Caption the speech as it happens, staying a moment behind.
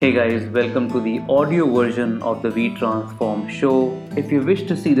Hey guys, welcome to the audio version of the We Transform show. If you wish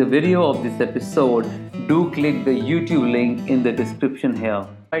to see the video of this episode, do click the YouTube link in the description here.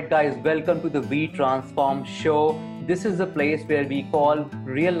 Right, guys, welcome to the We Transform show. This is a place where we call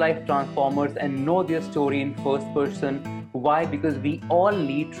real life transformers and know their story in first person. Why? Because we all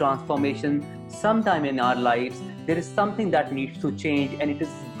need transformation sometime in our lives. There is something that needs to change, and it is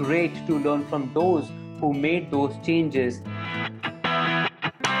great to learn from those who made those changes.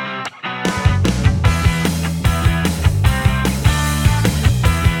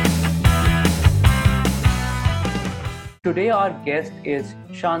 Today, our guest is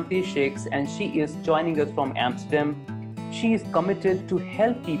Shanti Shakes, and she is joining us from Amsterdam. She is committed to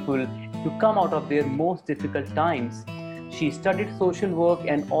help people to come out of their most difficult times. She studied social work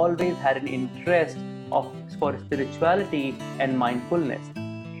and always had an interest for spirituality and mindfulness.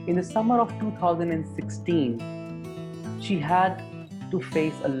 In the summer of 2016, she had to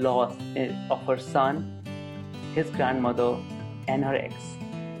face a loss of her son, his grandmother, and her ex.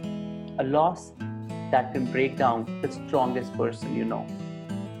 A loss that can break down the strongest person you know.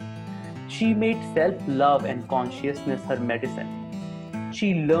 She made self-love and consciousness her medicine.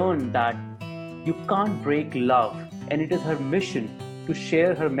 She learned that you can't break love, and it is her mission to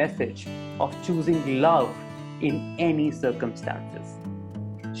share her message of choosing love in any circumstances.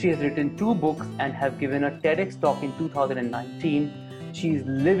 She has written 2 books and have given a TEDx talk in 2019. She is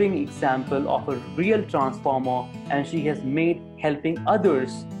living example of a real transformer, and she has made helping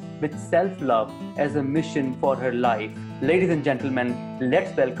others with self-love as a mission for her life. Ladies and gentlemen,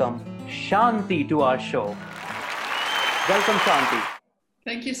 let's welcome Shanti to our show. Welcome, Shanti.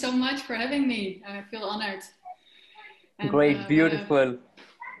 Thank you so much for having me. I feel honored. And, great, beautiful.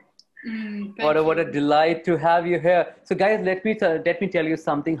 What a delight to have you here. So guys, let me tell you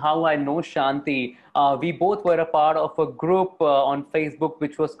something, how I know Shanti. We both were a part of a group on Facebook,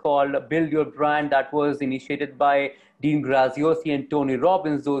 which was called Build Your Brand, that was initiated by Dean Graziosi and Tony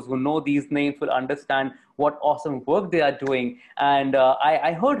Robbins. Those who know these names will understand what awesome work they are doing. And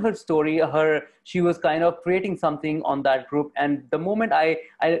I heard her story. She was kind of creating something on that group. And the moment I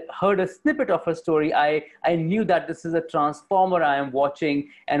heard a snippet of her story, I knew that this is a transformer I am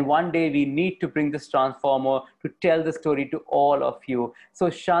watching. And one day we need to bring this transformer to tell the story to all of you. So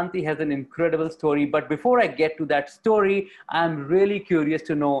Shanti has an incredible story. But before I get to that story, I'm really curious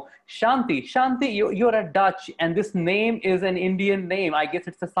to know, Shanti, you're a Dutch, and this name is an Indian name. I guess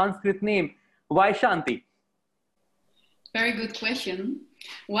it's a Sanskrit name. Why Shanti? Very good question.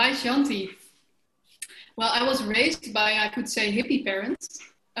 Why Shanti? Well, I was raised by, I could say, hippie parents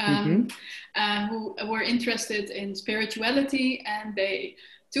who were interested in spirituality, and they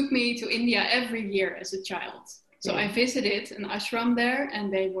took me to India every year as a child. So I visited an ashram there,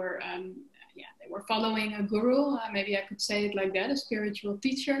 and they were following a guru. Maybe I could say it like that, a spiritual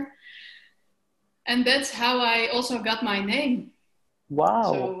teacher. And that's how I also got my name.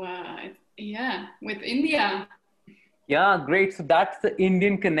 Wow. So with India. Yeah, great. So that's the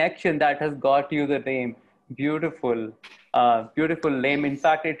Indian connection that has got you the name. Beautiful. Beautiful name. In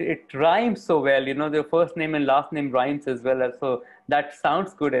fact, it rhymes so well. You know, the first name and last name rhymes as well. So that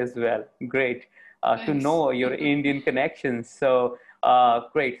sounds good as well. Great to know your Indian connections. So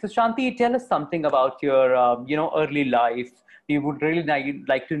great. So Shanti, tell us something about your, early life. We would really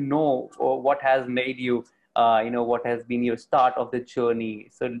like to know what has made you, what has been your start of the journey.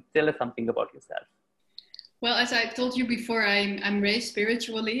 So tell us something about yourself. Well, as I told you before, I'm raised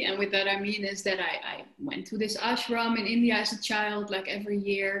spiritually. And with that, I mean is that I went to this ashram in India as a child, like every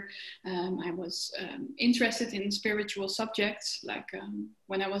year. I was interested in spiritual subjects. Like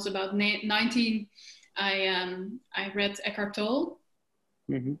when I was about 19, I read Eckhart Tolle.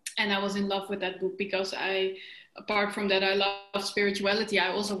 Mm-hmm. And I was in love with that book because apart from that, I love spirituality. I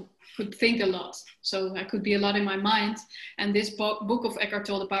also could think a lot. So I could be a lot in my mind. And this book of Eckhart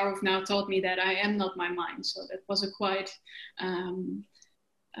Tolle, The Power of Now, taught me that I am not my mind. So that was a quite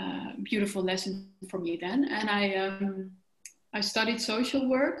beautiful lesson for me then. And I studied social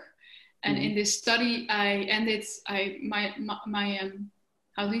work. And in this study, I ended my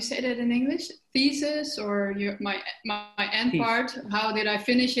how do you say that in English? Thesis, or my end part. How did I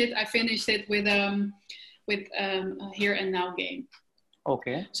finish it? I finished it with a here and now game.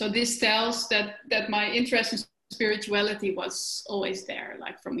 Okay. So this tells that my interest in spirituality was always there,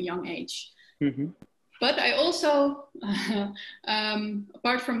 like from a young age. Mm-hmm. But I also,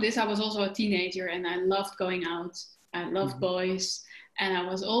 apart from this, I was also a teenager, and I loved going out. I loved boys, and I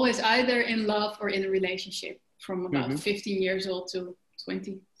was always either in love or in a relationship from about 15 years old to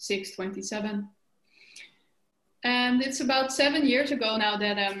 26, 27. And it's about 7 years ago now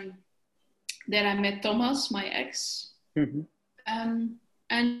that I met Thomas, my ex. Mm-hmm.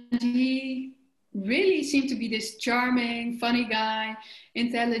 And he really seemed to be this charming, funny guy,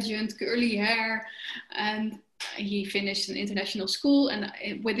 intelligent, curly hair. And he finished an international school. And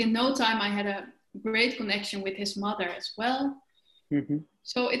within no time, I had a great connection with his mother as well. Mm-hmm.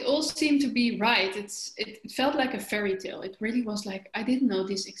 So it all seemed to be right. It felt like a fairy tale. It really was like, I didn't know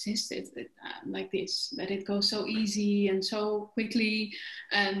this existed like this, that it goes so easy and so quickly.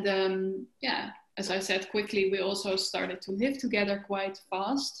 And yeah, as I said, quickly, we also started to live together quite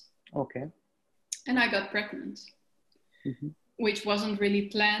fast. Okay. And I got pregnant, Mm-hmm. which wasn't really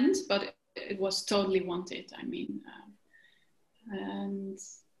planned, but it was totally wanted. I mean, and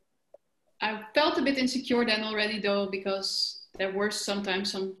I felt a bit insecure then already, though, because there were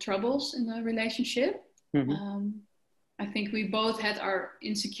sometimes some troubles in the relationship. Mm-hmm. I think we both had our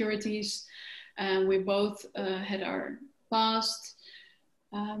insecurities, and we both had our past.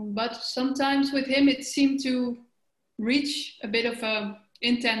 But sometimes with him, it seemed to reach a bit of a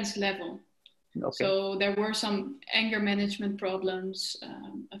intense level. Okay. So there were some anger management problems,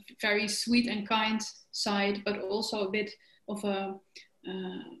 a very sweet and kind side, but also a bit of a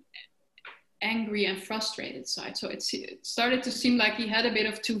angry and frustrated side. So it started to seem like he had a bit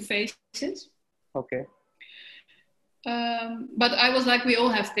of two faces. Okay. But I was like, we all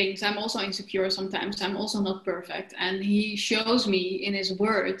have things. I'm also insecure sometimes. I'm also not perfect. And he shows me in his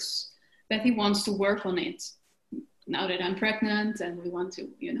words that he wants to work on it now that I'm pregnant and we want to,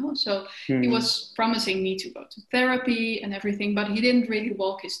 so he was promising me to go to therapy and everything, but he didn't really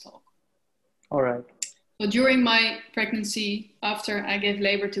walk his talk. All right. So during my pregnancy, after I gave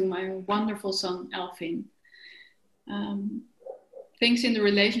labor to my wonderful son, Elfin, things in the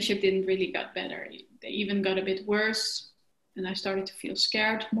relationship didn't really get better. They even got a bit worse. And I started to feel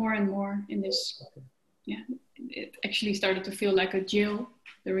scared more and more in this. Okay. Yeah, it actually started to feel like a jail,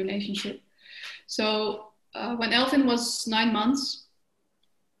 the relationship. So when Elfin was 9 months,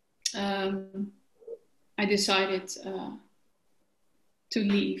 I decided to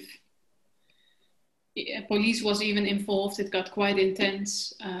leave. Police was even involved. It got quite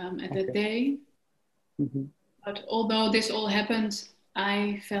intense at that day. Mm-hmm. But although this all happened,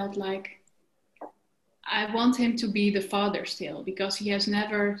 I felt like I want him to be the father still, because he has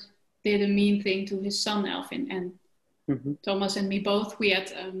never did a mean thing to his son Elfin. And mm-hmm. Thomas and me both, we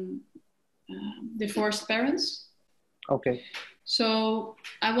had divorced parents. Okay. So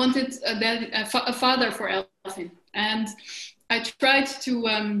I wanted a father for Elfin, and I tried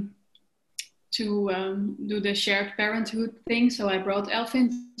to do the shared parenthood thing. So I brought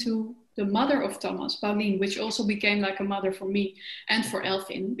Elfin to the mother of Thomas, Pauline, which also became like a mother for me and for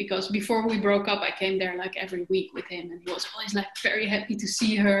Elfin, because before we broke up, I came there like every week with him, and he was always like very happy to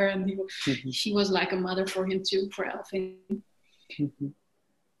see her, and she was like a mother for him too, for Elfin. Mm-hmm.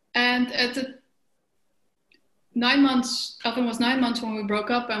 And at the 9 months, Elfin was 9 months when we broke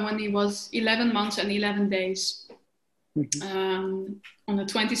up, and when he was 11 months and 11 days, mm-hmm. On the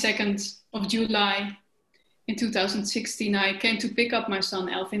 22nd of July in 2016, I came to pick up my son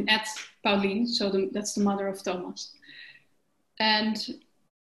Elfin at Pauline, so that's the mother of Thomas. And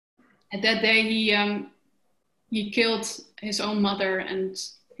at that day, he killed his own mother and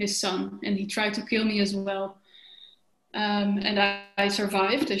his son, and he tried to kill me as well. And I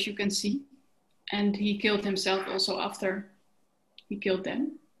survived, as you can see. And he killed himself also after he killed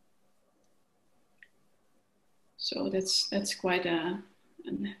them. So that's quite a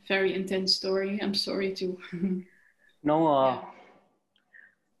very intense story. I'm sorry to. No,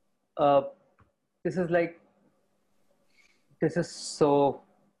 this is so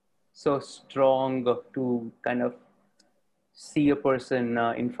strong to kind of see a person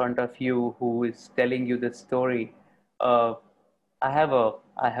in front of you who is telling you this story. I have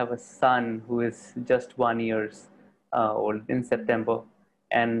a son who is just 1 year old in September,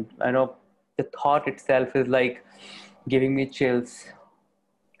 and I know the thought itself is like giving me chills.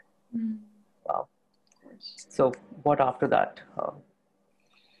 Wow. So what after that,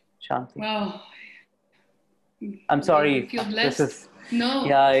 Shanti? Well, I'm sorry. You feel blessed. No,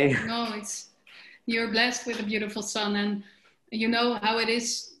 you're blessed with a beautiful son, and you know how it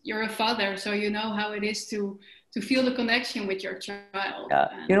is. You're a father, so you know how it is to feel the connection with your child. Yeah.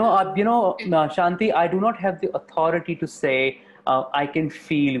 And, Shanti, I do not have the authority to say I can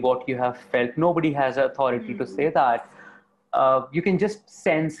feel what you have felt. Nobody has authority to say that. You can just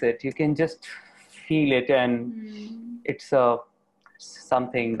sense it. You can just feel it, and it's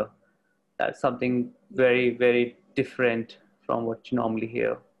something very, very different from what you normally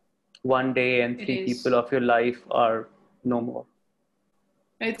hear. One day and 3 people of your life are no more.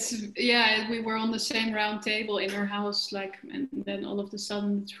 We were on the same round table in our house, and then all of a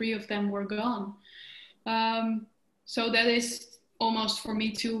sudden 3 of them were gone. So that is almost for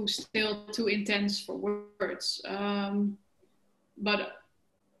me too, still too intense for words. But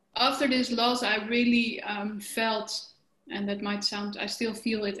after this loss, I really felt, and that might sound, I still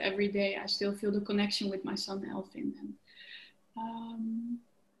feel it every day. I still feel the connection with my son Elfin. And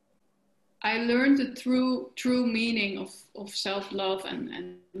I learned the true meaning of self-love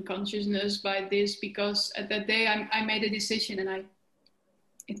and consciousness by this, because at that day I made a decision, and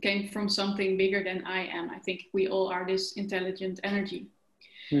it came from something bigger than I am. I think we all are this intelligent energy.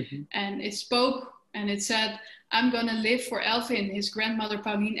 Mm-hmm. And it spoke and it said, I'm going to live for Elfin, his grandmother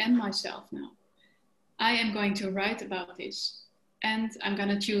Pauline, and myself now. I am going to write about this. And I'm going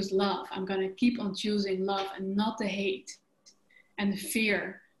to choose love. I'm going to keep on choosing love and not the hate and the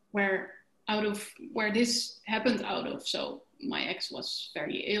fear where this happened out of. So my ex was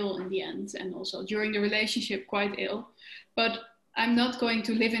very ill in the end, and also during the relationship quite ill. But I'm not going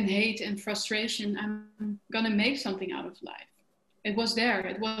to live in hate and frustration. I'm going to make something out of life. It was there.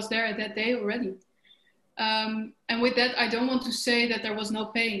 It was there at that day already. And with that, I don't want to say that there was no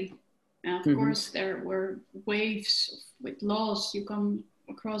pain. Of course, there were waves with loss. You come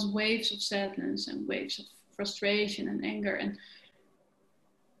across waves of sadness and waves of frustration and anger.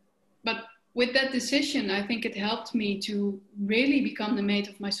 But with that decision, I think it helped me to really become the mate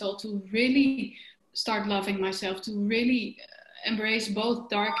of my soul, to really start loving myself, to really embrace both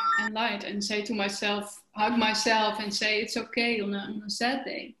dark and light, and say to myself, hug myself and say, it's okay on a sad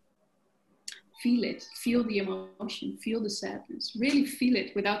day. Feel it, feel the emotion, feel the sadness, really feel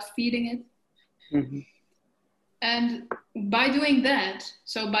it without feeding it. Mm-hmm. And by doing that,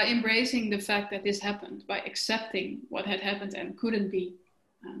 so by embracing the fact that this happened, by accepting what had happened and couldn't be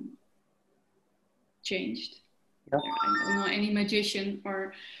changed. Yeah. I don't know any magician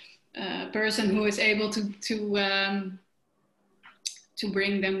or person who is able to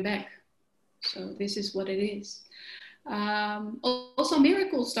bring them back. So this is what it is. Also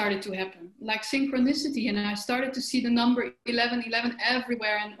miracles started to happen, like synchronicity, and I started to see the number 1111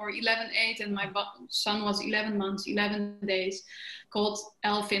 everywhere, or 11:8, and my son was 11 months, 11 days, called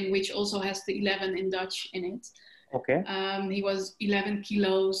Elfin, which also has the 11 in Dutch in it. Okay. He was 11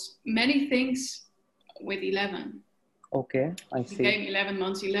 kilos, many things with 11. Okay, I see. He became 11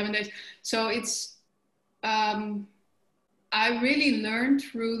 months, 11 days. So it's, I really learned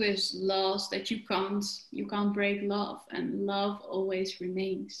through this loss that you can't break love, and love always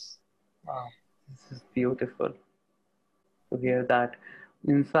remains. Wow, this is beautiful to hear that.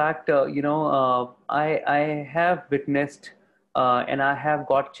 In fact, I have witnessed and I have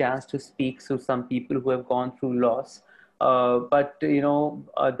got chance to speak to some people who have gone through loss. But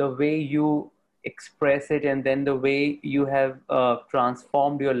the way you express it, and then the way you have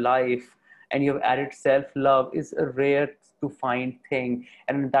transformed your life, and you've added self-love, is a rare to find thing.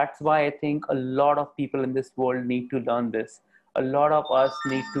 And that's why I think a lot of people in this world need to learn this. A lot of us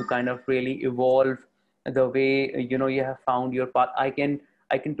need to kind of really evolve the way, you have found your path. I can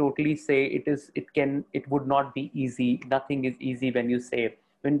totally say it would not be easy. Nothing is easy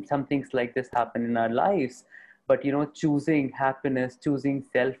when some things like this happen in our lives. But, choosing happiness, choosing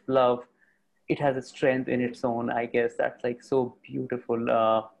self-love, it has a strength in its own. I guess that's like so beautiful.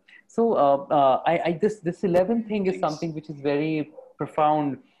 This 11 thing is something which is very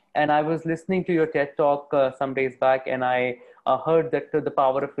profound. And I was listening to your TED talk some days back, and I heard that the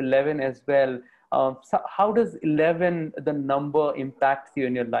power of 11 as well. So how does 11, the number, impacts you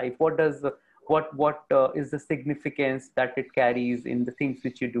in your life? What is the significance that it carries in the things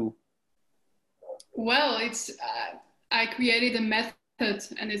which you do? Well, I created a method,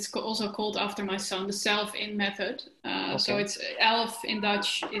 and it's also called after my son, the Self-In method. Okay. So it's elf in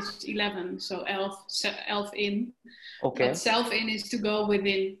Dutch is 11, so elf-in. Okay. But self-in is to go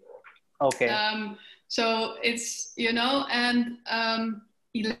within. Okay. So it's, and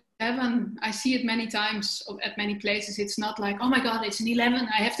 11, I see it many times at many places. It's not like, oh my God, it's an 11,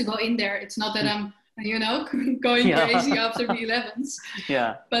 I have to go in there. It's not that I'm, going crazy after the 11s.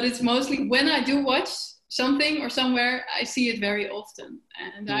 Yeah. But it's mostly when I do watch something or somewhere, I see it very often.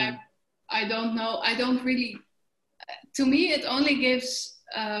 And I don't know, I don't really, to me, it only gives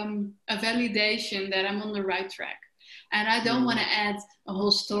a validation that I'm on the right track. And I don't want to add a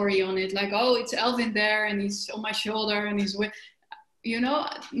whole story on it, like, oh, it's Elfin there and he's on my shoulder and he's with,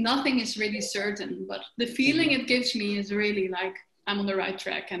 nothing is really certain. But the feeling it gives me is really like I'm on the right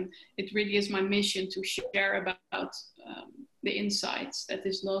track. And it really is my mission to share about the insights that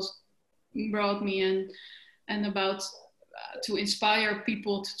this loss brought me, and about to inspire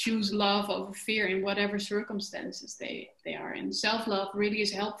people to choose love over fear in whatever circumstances they are in. Self-love really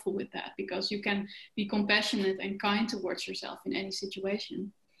is helpful with that, because you can be compassionate and kind towards yourself in any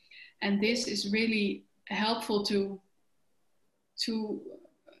situation. And this is really helpful to to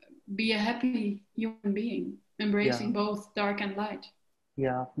be a happy human being, embracing both dark and light.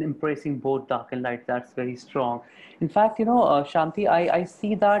 Yeah, embracing both dark and light, that's very strong. In fact, Shanti, I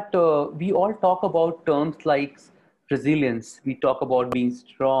see that we all talk about terms like resilience, we talk about being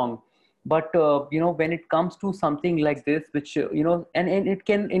strong. But, when it comes to something like this, which, and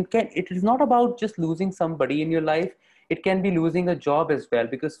it is not about just losing somebody in your life, it can be losing a job as well,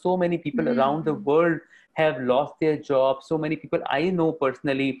 because so many people around the Mm-hmm. world have lost their jobs. So many people I know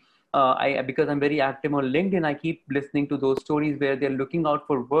personally, because I'm very active on LinkedIn, I keep listening to those stories where they're looking out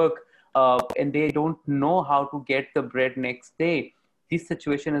for work, and they don't know how to get the bread next day. This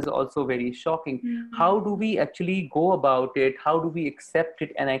situation is also very shocking. How do we actually go about it? How do we accept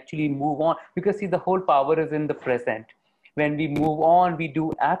it and actually move on? Because see, the whole power is in the present. When we move on, we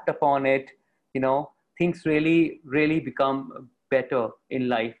do act upon it. Things really become better in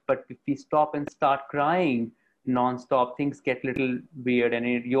life. But if we stop and start crying non-stop, things get a little weird, and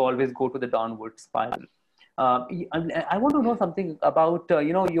you always go to the downward spiral. I want to know something about,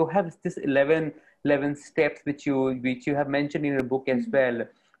 you have this 11 steps which you have mentioned in your book as Mm-hmm. well.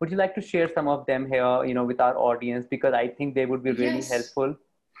 Would you like to share some of them here, with our audience, because I think they would be really Yes. helpful.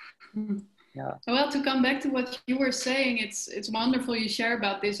 Yeah. Well, to come back to what you were saying, it's wonderful you share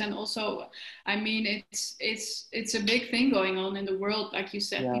about this, and also, I mean, it's a big thing going on in the world. Like you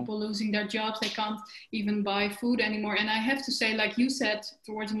said, Yeah. people losing their jobs, they can't even buy food anymore. And I have to say, like you said,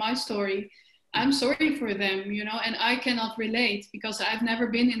 towards my story, I'm sorry for them, and I cannot relate because I've never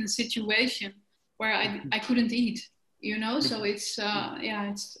been in a situation where I couldn't eat, So it's yeah,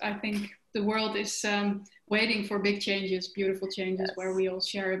 it's I think the world is waiting for big changes, beautiful changes, where Yes. we all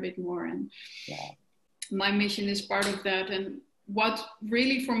share a bit more. And Yeah. my mission is part of that. And what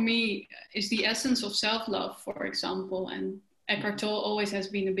really for me is the essence of self-love, for example, and Eckhart Tolle always has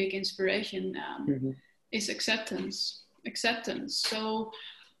been a big inspiration, Mm-hmm. is acceptance. So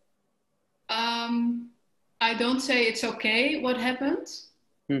I don't say it's okay what happened.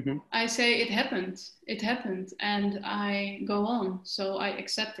 Mm-hmm. I say it happened, and I go on, so I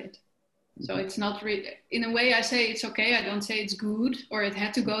accept it. So it's not really, in a way I say it's okay. I don't say it's good or it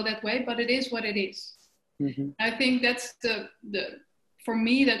had to go that way, but it is what it is. Mm-hmm. I think that's the for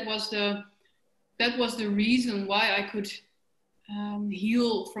me, that was the reason why I could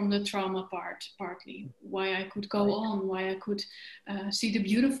heal from the trauma partly, why I could go Right. on, why I could see the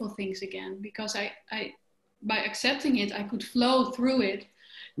beautiful things again, because I by accepting it, I could flow through it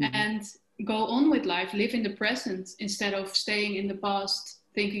Mm-hmm. and go on with life, live in the present instead of staying in the past,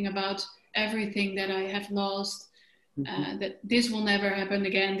 thinking about everything that I have lost, Mm-hmm. that this will never happen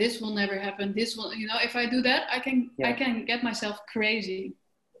again, this will never happen, this will, if I do that, I Yeah. can get myself crazy.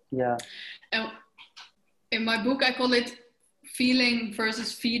 Yeah. And in my book, I call it feeling versus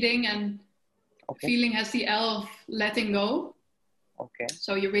feeding, and Okay. feeling has the L of letting go. Okay.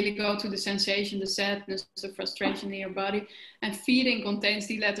 So you really go to the sensation, the sadness, the frustration in your body. And feeding contains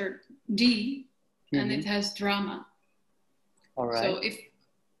the letter D, and Mm-hmm. it has drama. All So right.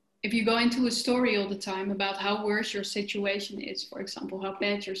 if you go into a story all the time about how worse your situation is, for example, how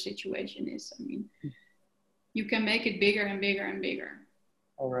bad your situation is, I mean, you can make it bigger and bigger and bigger.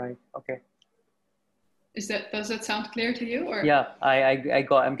 All right. Okay. Does that sound clear to you, or? Yeah,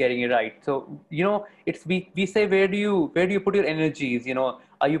 I'm getting it right. So, it's we say, where do you put your energies?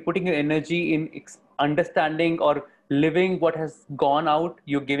 Are you putting your energy in understanding or living what has gone out?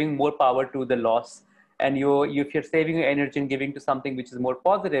 You're giving more power to the loss, and if you're saving your energy and giving to something which is more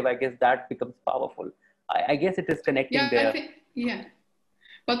positive, I guess that becomes powerful. I guess it is connecting Yeah, I there. think, yeah.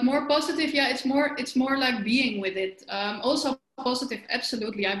 But more positive, yeah, it's more like being with it. Also positive,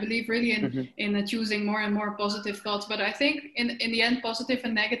 absolutely. I believe really in Mm-hmm. choosing more and more positive thoughts. But I think in the end, positive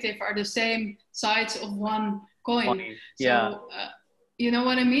and negative are the same sides of one coin. Point. Yeah. So you know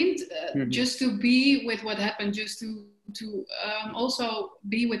what I mean? Mm-hmm. Just to be with what happened, just to also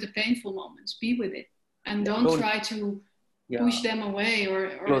be with the painful moments, be with it, and Yeah. don't Don't. try to Yeah. push them away, or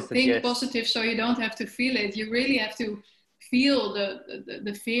Close it. think Yes. positive so you don't have to feel it. You really have to feel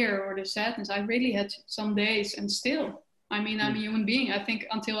the fear or the sadness. I really had some days, and still, I mean, I'm a human being. I think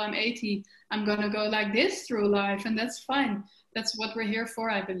until I'm 80, I'm gonna go like this through life, and that's fine. That's what we're here for,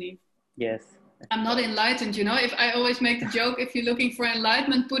 I believe. Yes. I'm not enlightened, if I always make the joke, if you're looking for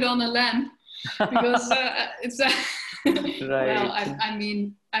enlightenment, put on a lamp, because it's well, Right. I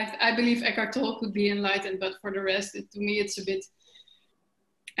mean, I believe Eckhart Tolle could be enlightened, but for the rest, to me, it's a bit.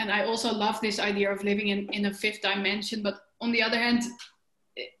 And I also love this idea of living in a fifth dimension. But on the other hand,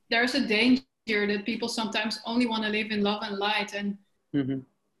 there's a danger that people sometimes only want to live in love and light. And Mm-hmm.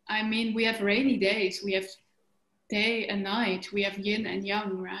 I mean, we have rainy days, we have day and night, we have yin and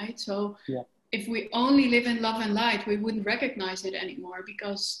yang, right? So Yeah. if we only live in love and light, we wouldn't recognize it anymore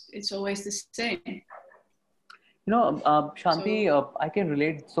because it's always the same. Shanti, So I can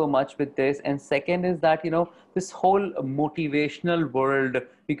relate so much with this. And second is that, this whole motivational world,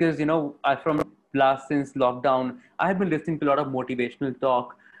 because, from last since lockdown, I've been listening to a lot of motivational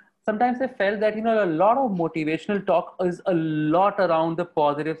talk. Sometimes I felt that, a lot of motivational talk is a lot around the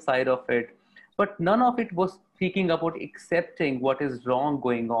positive side of it, but none of it was speaking about accepting what is wrong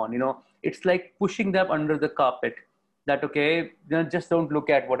going on. It's like pushing them under the carpet that, okay, just don't look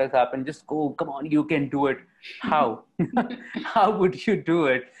at what has happened, just go, come on, you can do it. How? How would you do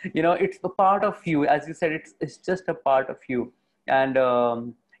it? It's a part of you, as you said, it's just a part of you. And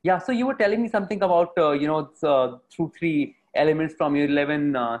yeah, so you were telling me something about through three elements from your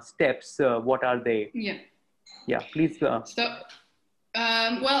 11 steps. What are they? yeah. Yeah, please. So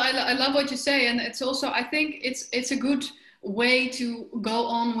well, I love what you say, and it's also, I think it's a good way to go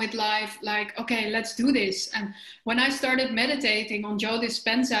on with life. Like, okay, let's do this. And when I started meditating on Joe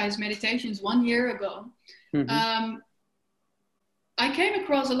Dispenza's meditations 1 year ago, I came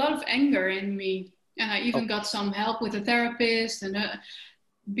across a lot of anger in me, and I even got some help with a therapist, and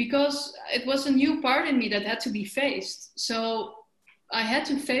because it was a new part in me that had to be faced. So I had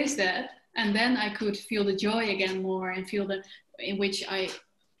to face that, and then I could feel the joy again more, and feel the in which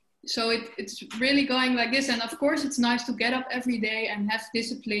so it's really going like this. And of course it's nice to get up every day and have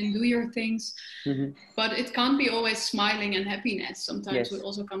discipline, do your things, but it can't be always smiling and happiness. Sometimes we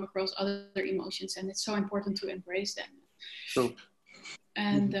also come across other emotions, and it's so important to embrace them. True.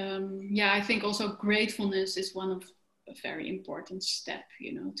 And yeah, I think also gratefulness is one of a very important step,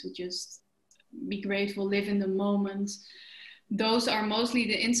 to just be grateful, live in the moment. Those are mostly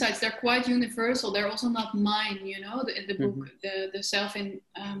the insights. They're quite universal. They're also not mine, the book, the Self-In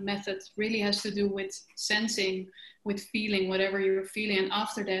method really has to do with sensing, with feeling whatever you're feeling. And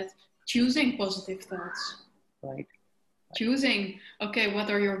after that, choosing positive thoughts. Right. Choosing, okay, what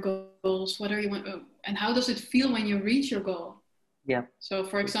are your goals? What are you want, and how does it feel when you reach your goal? Yeah. So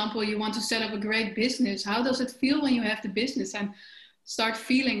for example, you want to set up a great business. How does it feel when you have the business? And start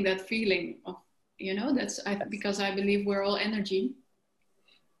feeling that feeling of, because I believe we're all energy.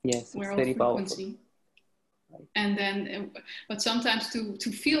 Yes, we're it's all very frequency. Powerful. Right. And then, but sometimes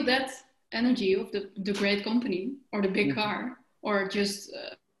to feel that energy of the great company or the big car, or just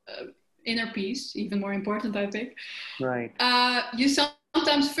inner peace, even more important, I think. Right. You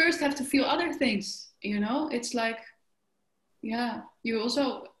sometimes first have to feel other things. It's like, yeah. You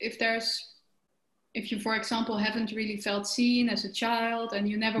also, if you, for example, haven't really felt seen as a child, and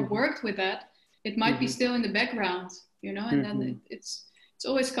you never worked with that, it might be still in the background, and then it's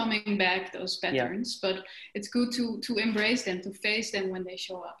always coming back, those patterns. But it's good to embrace them, to face them when they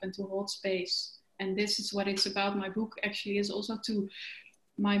show up, and to hold space. And this is what it's about. My book actually is also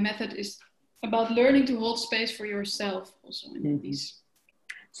my method is about learning to hold space for yourself also in these.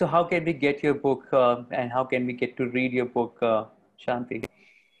 So how can we get your book, and how can we get to read your book, Shanti?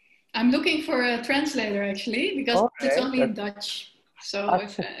 I'm looking for a translator actually, because it's only in Dutch. So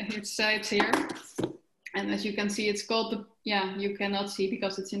it's here. And as you can see, it's called you cannot see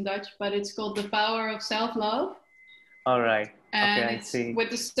because it's in Dutch, but it's called The Power of Self-Love. All right. And okay, it's with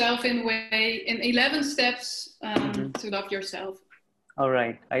the Self-In way, in 11 steps to love yourself. All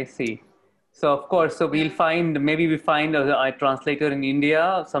right, I see. So of course, maybe we find a translator in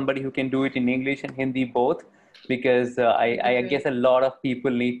India, somebody who can do it in English and Hindi both, because I guess a lot of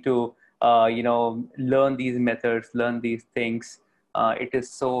people need to, learn these methods, learn these things. It is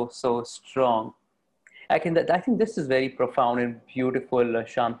so strong. I think this is very profound and beautiful,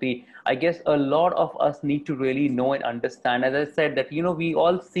 Shanti. I guess a lot of us need to really know and understand. As I said, that we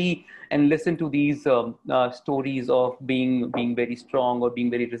all see and listen to these stories of being very strong or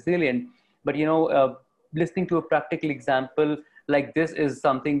being very resilient, but listening to a practical example like this is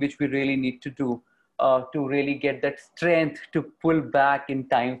something which we really need to do to really get that strength to pull back in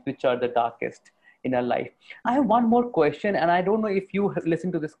times which are the darkest in our life. I have one more question, and I don't know if you have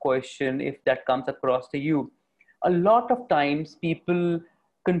listened to this question, if that comes across to you. A lot of times people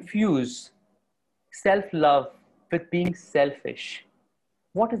confuse self-love with being selfish.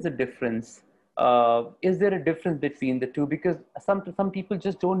 What is the difference? Is there a difference between the two? Because some people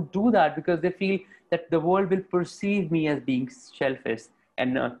just don't do that because they feel that the world will perceive me as being selfish,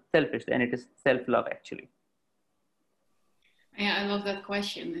 and it is self-love actually. Yeah, I love that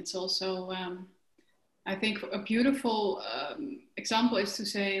question. It's also I think a beautiful example is to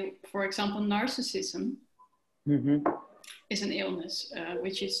say, for example, narcissism is an illness,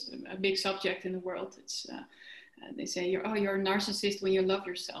 which is a big subject in the world. It's they say you're a narcissist when you love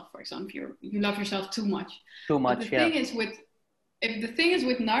yourself, for example. You love yourself too much. Too much. But the thing is if the thing is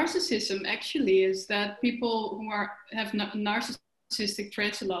with narcissism actually is that people who have narcissistic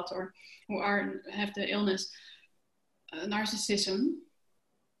traits a lot, or who have the illness narcissism,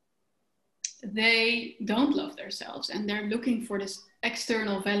 they don't love themselves, and they're looking for this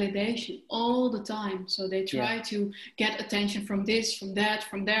external validation all the time. So they try to get attention from this, from that,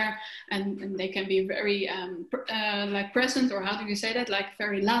 from there, and they can be very like present, or how do you say that, like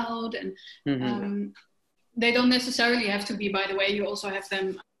very loud, and they don't necessarily have to be, by the way. You also have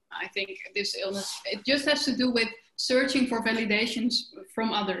them, I think, this illness, it just has to do with searching for validations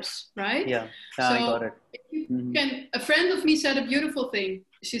from others, right? So I got it. A friend of me said a beautiful thing.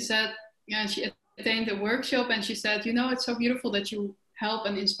 She said, she attended a workshop, and she said, it's so beautiful that you help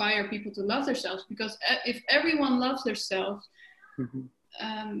and inspire people to love themselves, because if everyone loves themselves,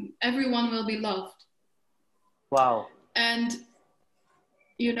 everyone will be loved. Wow. And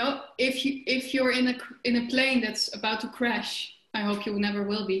if you're in a plane that's about to crash, I hope you never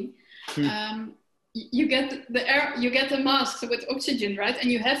will be, you get the air, you get the mask with oxygen, right?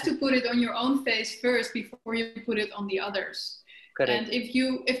 And you have to put it on your own face first before you put it on the others. Correct. And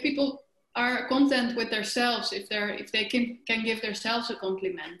if people are content with themselves, if they can give themselves a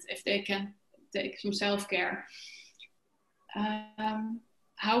compliment, if they can take some self-care,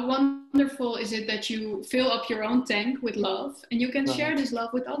 how wonderful is it that you fill up your own tank with love, and you can share this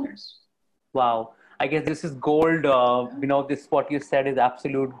love with others. Wow. I guess this is gold. This, what you said, is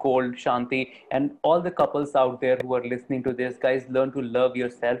absolute gold, Shanti. And all the couples out there who are listening to this, guys, learn to love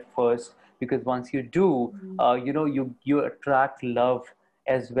yourself first, because once you do, you attract love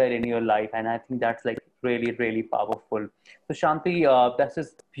as well in your life. And I think that's like really, really powerful. So Shanti, that's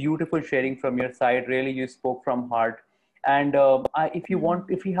just beautiful sharing from your side. Really, you spoke from heart. And if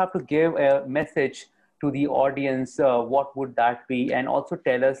you have to give a message to the audience, what would that be? And also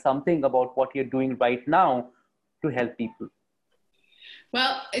tell us something about what you're doing right now to help people.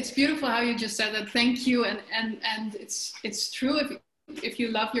 Well, it's beautiful how you just said that. Thank you. And it's true. If you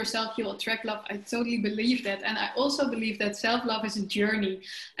love yourself, you'll attract love. I totally believe that. And I also believe that self-love is a journey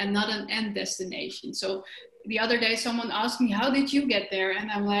and not an end destination. So the other day, someone asked me, how did you get there?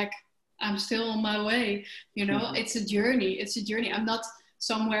 And I'm like, I'm still on my way. It's a journey. It's a journey. I'm not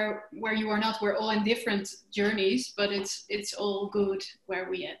somewhere where you are not. We're all in different journeys, but it's all good where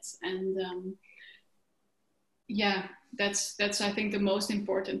we at. And that's I think the most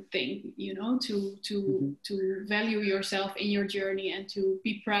important thing, to value yourself in your journey, and to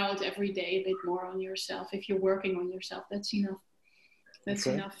be proud every day a bit more on yourself. If you're working on yourself, that's enough. That's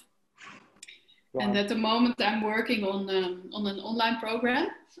enough. Wow. And at the moment I'm working on an online program.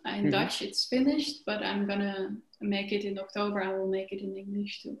 In Dutch it's finished, but I'm gonna make it in October. I will make it in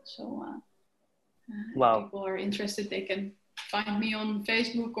English too. So if people are interested, they can find me on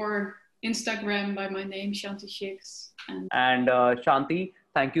Facebook or Instagram by my name, Shanti Shicks. And Shanti,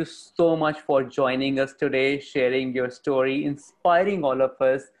 thank you so much for joining us today, sharing your story, inspiring all of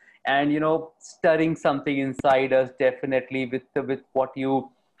us, and stirring something inside us, definitely, with what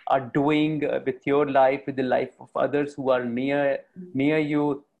you are doing with your life, with the life of others who are near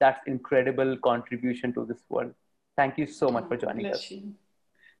you. That's incredible contribution to this world. Thank you so much for joining us.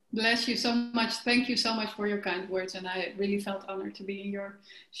 Bless you so much. Thank you so much for your kind words. And I really felt honored to be in your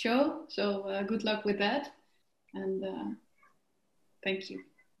show. So good luck with that. And thank you.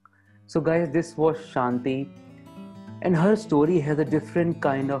 So guys, this was Shanti. And her story has a different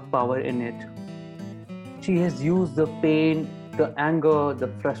kind of power in it. She has used the pain, the anger, the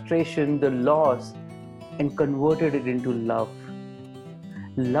frustration, the loss, and converted it into love.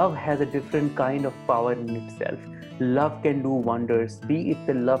 Love has a different kind of power in itself. Love can do wonders, be it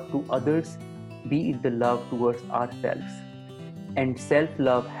the love to others, be it the love towards ourselves. And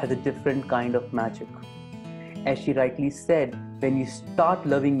self-love has a different kind of magic. As she rightly said, when you start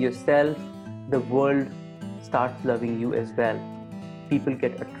loving yourself, the world starts loving you as well. People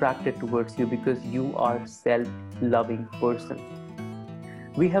get attracted towards you because you are a self-loving person.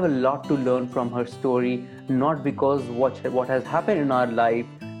 We have a lot to learn from her story, not because what has happened in our life,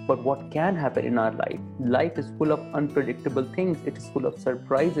 but what can happen in our life. Life is full of unpredictable things. It is full of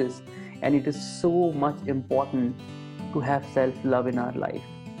surprises, and it is so much important to have self-love in our life.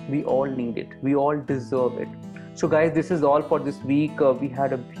 We all need it. We all deserve it. So guys, this is all for this week. We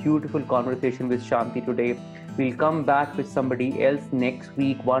had a beautiful conversation with Shanti today. We'll come back with somebody else next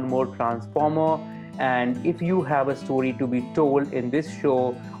week, one more transformer. And if you have a story to be told in this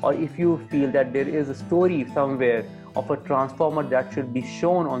show, or if you feel that there is a story somewhere of a transformer that should be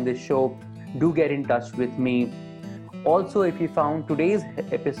shown on this show, do get in touch with me. Also, if you found today's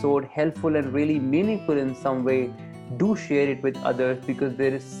episode helpful and really meaningful in some way, do share it with others, because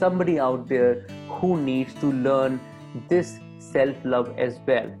there is somebody out there who needs to learn this self-love as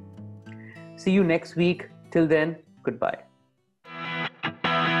well. See you next week. Till then, goodbye.